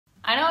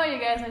I know what you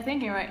guys are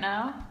thinking right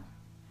now.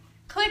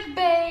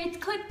 Clickbait,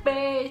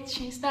 clickbait,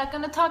 she's not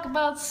gonna talk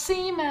about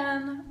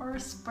semen or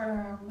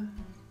sperm.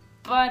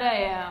 But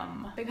I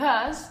am.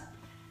 Because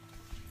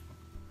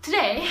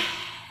today,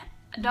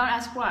 don't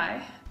ask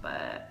why,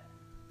 but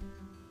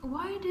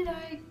why did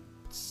I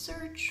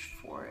search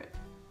for it?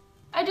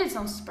 I did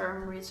some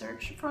sperm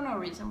research for no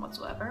reason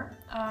whatsoever.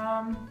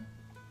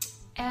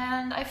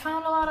 And I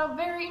found a lot of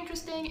very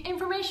interesting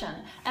information.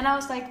 And I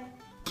was like,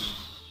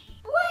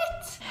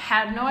 what?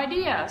 Had no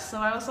idea. So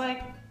I was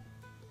like,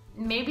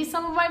 maybe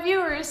some of my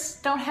viewers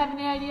don't have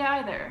any idea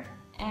either.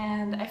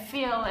 And I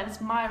feel that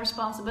it's my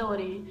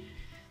responsibility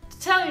to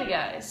tell you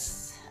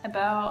guys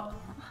about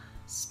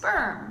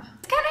sperm.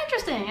 It's kind of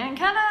interesting and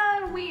kind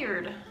of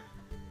weird.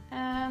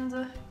 And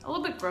a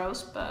little bit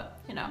gross, but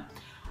you know.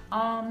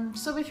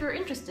 So if you're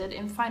interested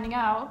in finding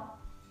out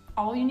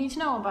all you need to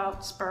know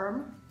about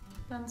sperm,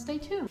 then stay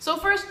tuned. So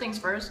first things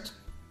first,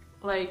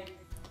 like,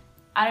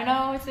 I don't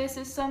know if this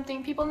is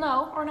something people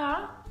know or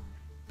not,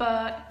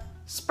 but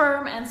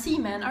sperm and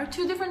semen are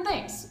two different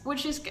things,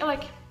 which is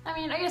like, I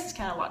mean, I guess it's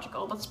kind of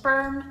logical, but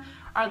sperm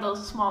are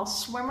those small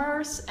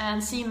swimmers and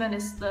semen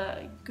is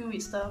the gooey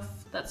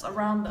stuff that's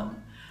around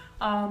them.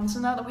 So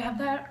now that we have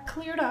that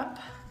cleared up,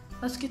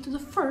 let's get to the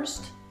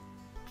first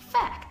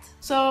fact.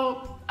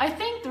 So I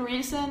think the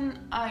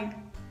reason I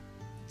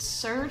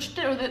searched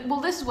it, or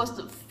this was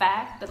the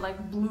fact that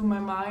like blew my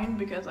mind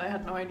because I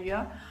had no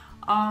idea.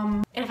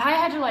 If I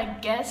had to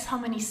like guess how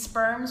many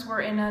sperms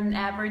were in an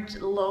average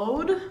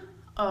load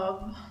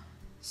of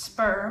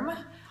sperm,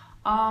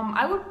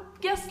 I would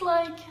guess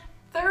like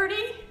 30.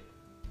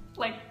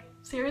 Like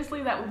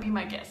seriously, that would be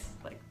my guess.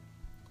 Like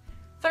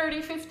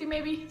 30, 50,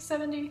 maybe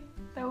 70.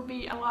 That would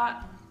be a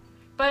lot.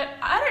 But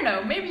I don't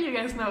know, maybe you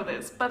guys know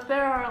this, but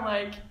there are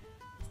like,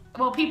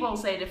 well, people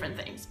say different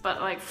things,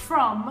 but like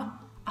from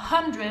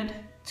 100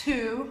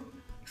 to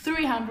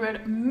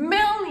 300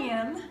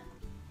 million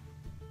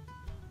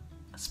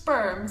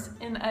sperms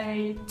in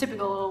a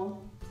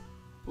typical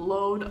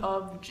load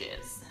of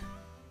jizz.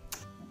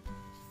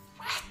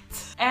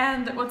 What?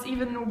 And what's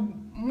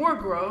even more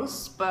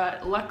gross,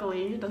 but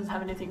luckily it doesn't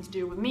have anything to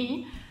do with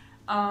me,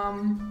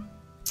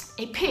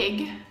 a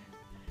pig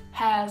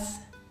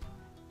has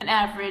an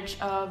average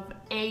of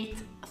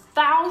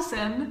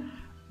 8,000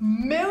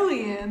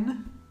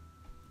 million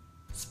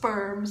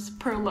sperms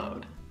per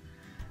load.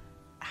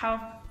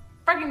 How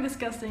fucking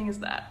disgusting is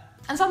that?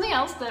 And something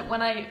else that when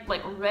I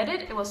like read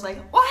it, it was like,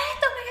 what?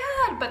 Oh my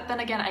god! But then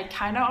again, I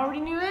kind of already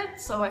knew it,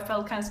 so I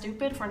felt kind of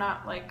stupid for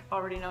not like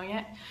already knowing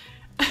it.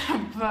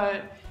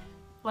 But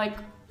like,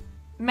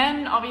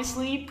 men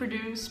obviously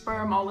produce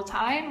sperm all the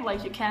time.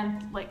 Like you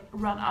can't like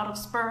run out of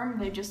sperm,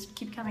 they just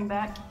keep coming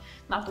back.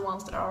 Not the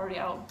ones that are already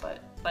out,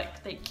 but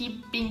like they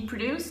keep being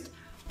produced.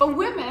 But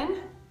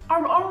women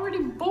are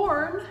already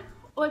born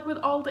like with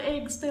all the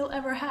eggs they'll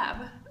ever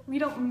have. We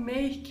don't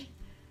make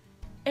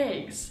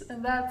eggs,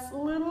 and that's a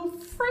little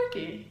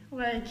freaky.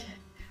 Like,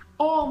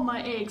 all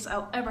my eggs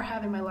I'll ever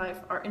have in my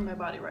life are in my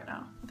body right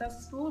now.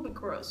 That's a little bit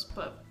gross,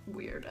 but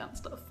weird and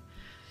stuff.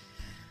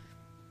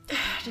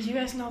 Did you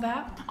guys know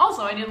that?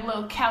 Also, I did a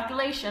little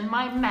calculation.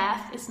 My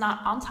math is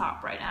not on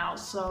top right now,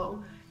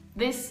 so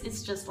this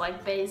is just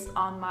like based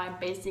on my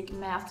basic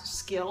math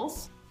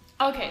skills.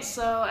 Okay,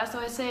 so as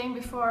I was saying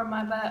before,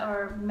 my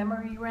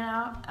memory ran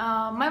out.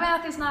 My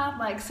math is not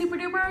like super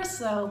duper,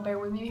 so bear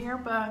with me here,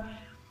 but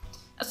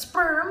a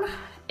sperm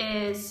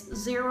is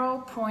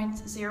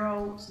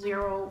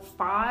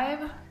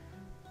 0.005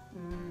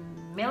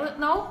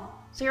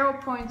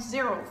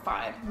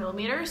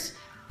 millimeters.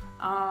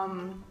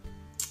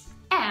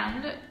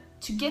 And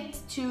to get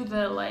to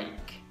the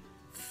like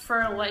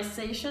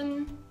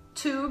fertilization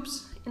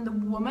tubes in the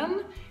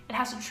woman, it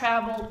has to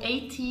travel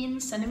 18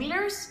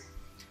 centimeters.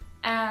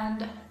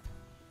 And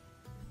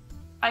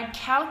I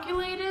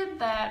calculated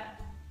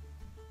that,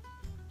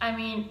 I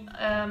mean,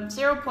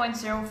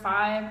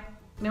 0.05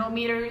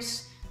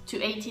 millimeters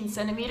to 18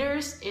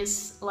 centimeters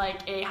is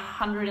like a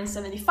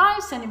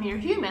 175 centimeter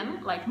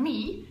human, like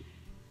me,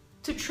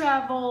 to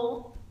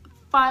travel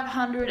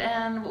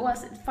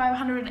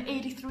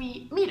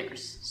 583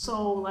 meters.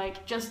 So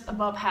like just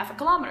above half a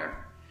kilometer.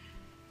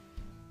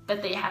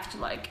 That they have to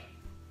like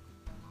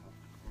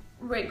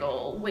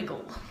wiggle,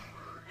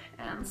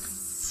 and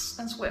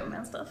swim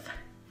and stuff.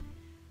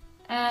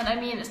 And I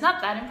mean, it's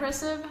not that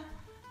impressive.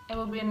 It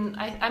will be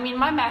I mean,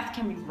 my math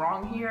can be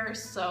wrong here,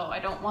 so I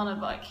don't want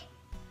to like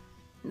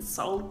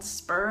insult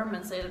sperm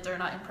and say that they're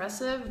not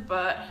impressive,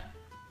 but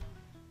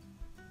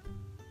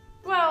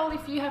well,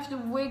 if you have to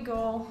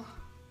wiggle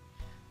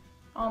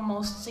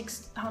almost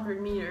 600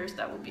 meters,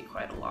 that would be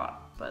quite a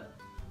lot, but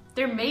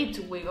they're made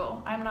to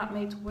wiggle. I'm not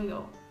made to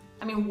wiggle.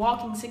 I mean,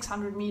 walking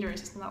 600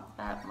 meters is not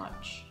that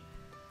much.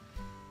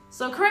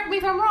 So correct me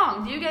if I'm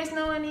wrong. Do you guys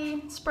know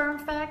any sperm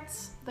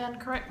facts? Then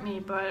correct me,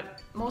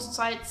 but most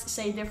sites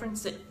say different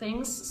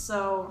things,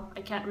 so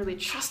I can't really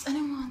trust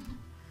anyone.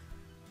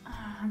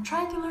 I'm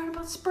trying to learn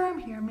about sperm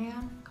here,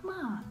 man. Come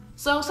on.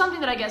 So something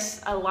that I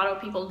guess a lot of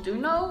people do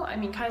know, I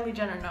mean Kylie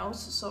Jenner knows,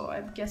 so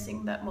I'm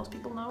guessing that most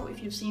people know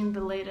if you've seen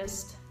the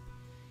latest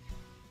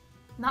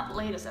not the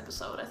latest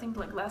episode, I think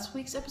like last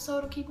week's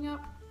episode of Keeping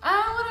Up.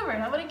 Whatever,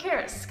 nobody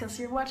cares, because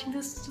you're watching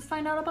this to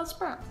find out about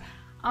sperm.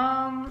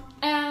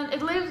 And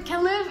it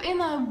can live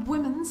in a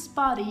woman's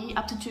body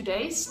up to 2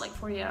 days, like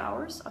 48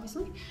 hours,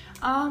 obviously.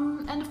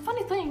 And the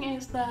funny thing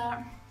is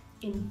that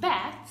in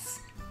bats,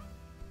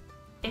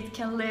 it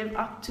can live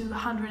up to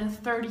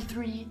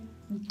 133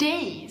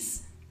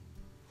 days.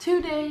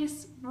 2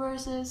 days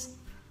versus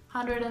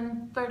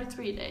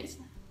 133 days.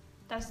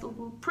 That's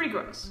pretty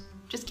gross.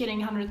 Just kidding,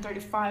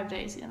 135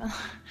 days, you know.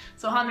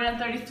 So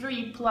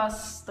 133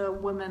 plus the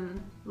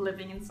woman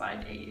living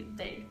inside a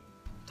day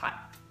time.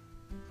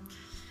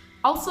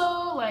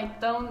 Also,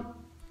 like, don't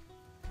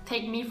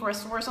take me for a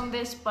source on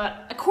this,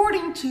 but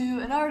according to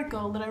an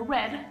article that I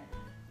read,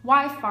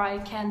 Wi-Fi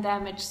can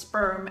damage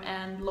sperm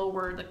and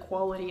lower the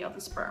quality of the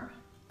sperm.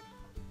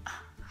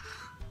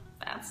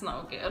 That's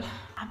no good.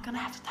 I'm gonna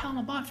have to tell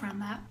my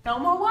boyfriend that. No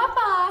more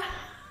Wi-Fi!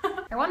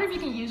 I wonder if you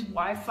can use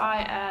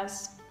Wi-Fi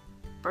as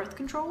birth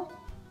control.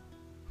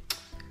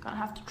 Gonna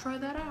have to try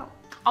that out.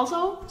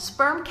 Also,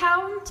 sperm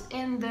count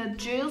in the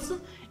jizz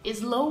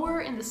is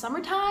lower in the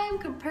summertime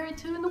compared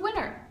to in the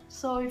winter.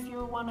 So if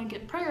you want to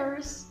get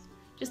preggers,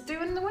 just do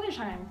it in the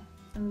wintertime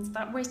and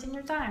stop wasting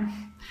your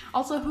time.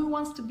 Also, who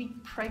wants to be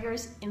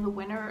preggers in the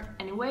winter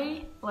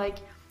anyway? Like,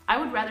 I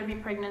would rather be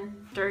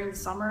pregnant during the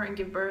summer and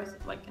give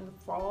birth like in the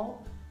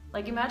fall.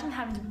 Like, imagine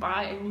having to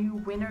buy a new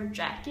winter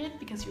jacket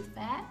because you're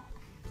fat.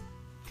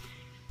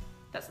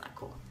 That's not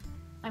cool.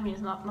 I mean,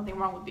 it's nothing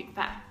wrong with being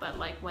fat, but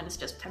like when it's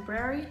just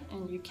temporary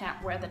and you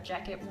can't wear that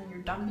jacket when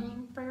you're done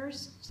being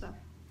preggers. So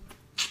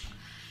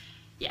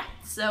yeah,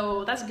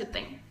 so that's a good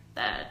thing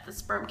that the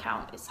sperm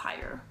count is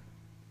higher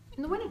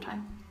in the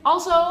wintertime.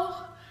 Also,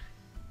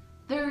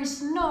 there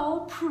is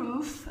no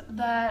proof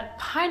that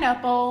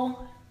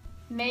pineapple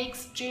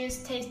makes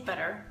jizz taste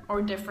better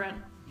or different.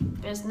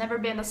 There's never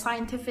been a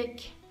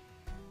scientific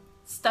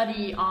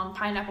study on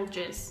pineapple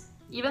jizz.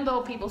 Even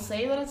though people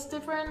say that it's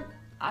different,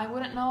 I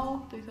wouldn't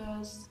know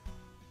because,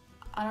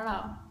 I don't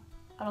know.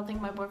 I don't think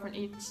my boyfriend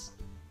eats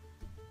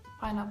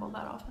pineapple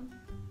that often.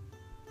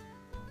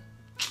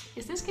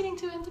 Is this getting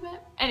too intimate?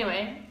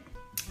 Anyway,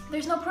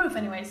 there's no proof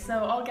anyway, so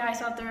all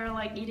guys out there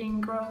like eating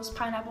gross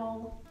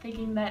pineapple,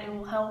 thinking that it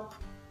will help.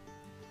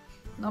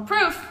 No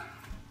proof,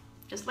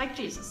 just like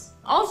Jesus.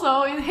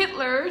 Also, in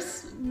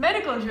Hitler's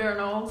medical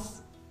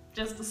journals,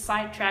 just a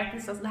sidetrack,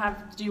 this doesn't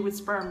have to do with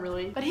sperm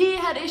really, but he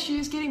had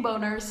issues getting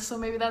boners, so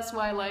maybe that's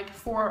why like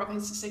 4 of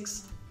his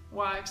 6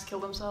 wives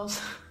killed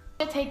themselves.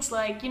 It takes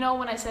like, you know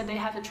when I said they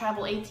have to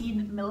travel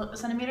 18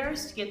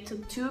 centimeters to get to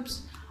the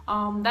tubes?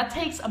 That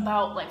takes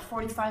about like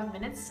 45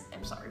 minutes.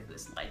 I'm sorry for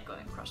this light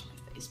going across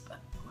my face, but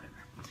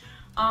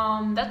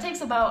whatever. That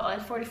takes about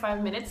like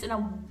 45 minutes in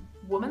a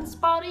woman's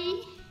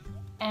body,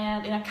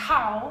 and in a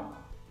cow,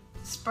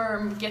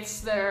 sperm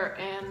gets there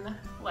in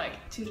like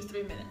 2 to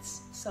 3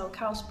 minutes. So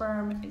cow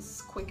sperm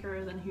is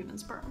quicker than human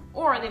sperm.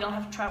 Or they don't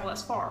have to travel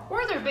as far,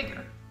 or they're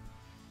bigger.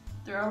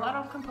 There are a lot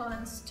of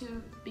components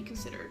to be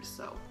considered,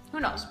 so who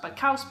knows, but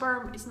cow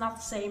sperm is not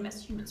the same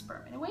as human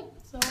sperm anyway,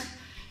 so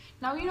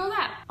now you know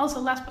that. Also,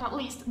 last but not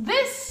least,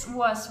 this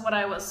was what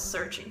I was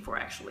searching for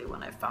actually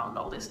when I found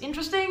all this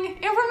interesting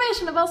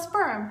information about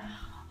sperm.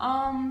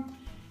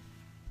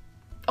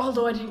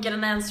 Although I didn't get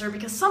an answer,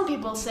 because some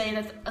people say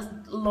that a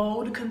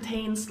load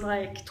contains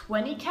like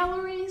 20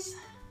 calories,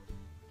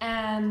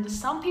 and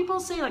some people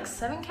say like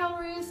 7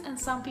 calories, and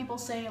some people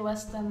say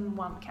less than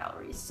 1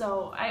 calorie.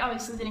 So I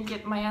obviously didn't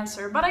get my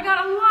answer, but I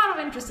got a lot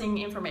of interesting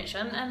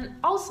information. And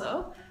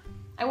also,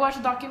 I watched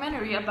a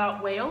documentary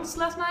about whales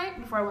last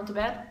night before I went to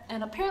bed,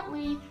 and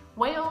apparently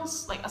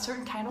whales, like a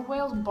certain kind of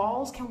whales,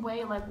 balls can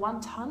weigh like 1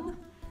 ton,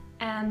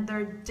 and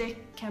their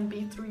dick can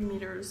be 3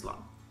 meters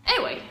long.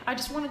 Anyway, I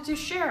just wanted to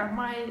share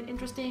my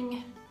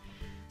interesting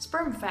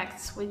sperm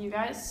facts with you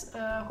guys.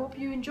 Hope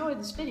you enjoyed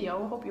this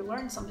video, hope you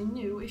learned something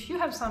new. If you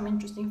have some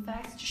interesting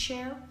facts to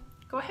share,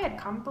 go ahead,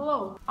 comment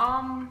below.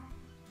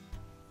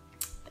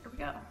 There we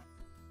go.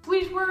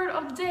 Swedish word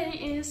of the day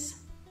is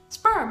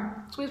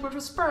sperm. Swedish word for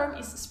sperm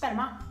is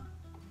sperma.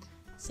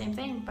 Same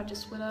thing, but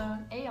just with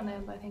an A on the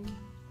end, I think.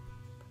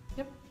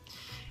 Yep,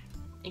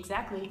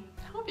 exactly.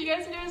 Hope you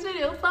guys enjoyed this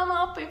video. Thumb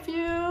up if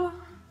you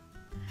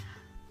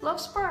love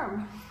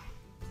sperm.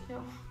 Yeah.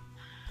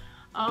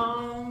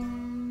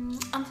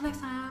 Until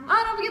next time,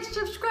 don't forget to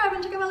subscribe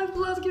and check out my links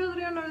below to keep this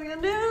video and everything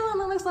I do.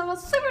 Until next time, I'll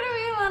super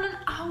review and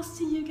I'll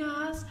see you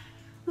guys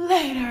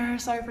later.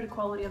 Sorry for the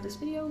quality of this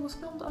video. It was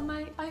filmed on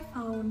my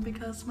iPhone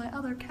because my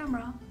other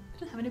camera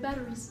didn't have any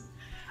batteries.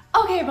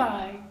 Okay,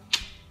 bye.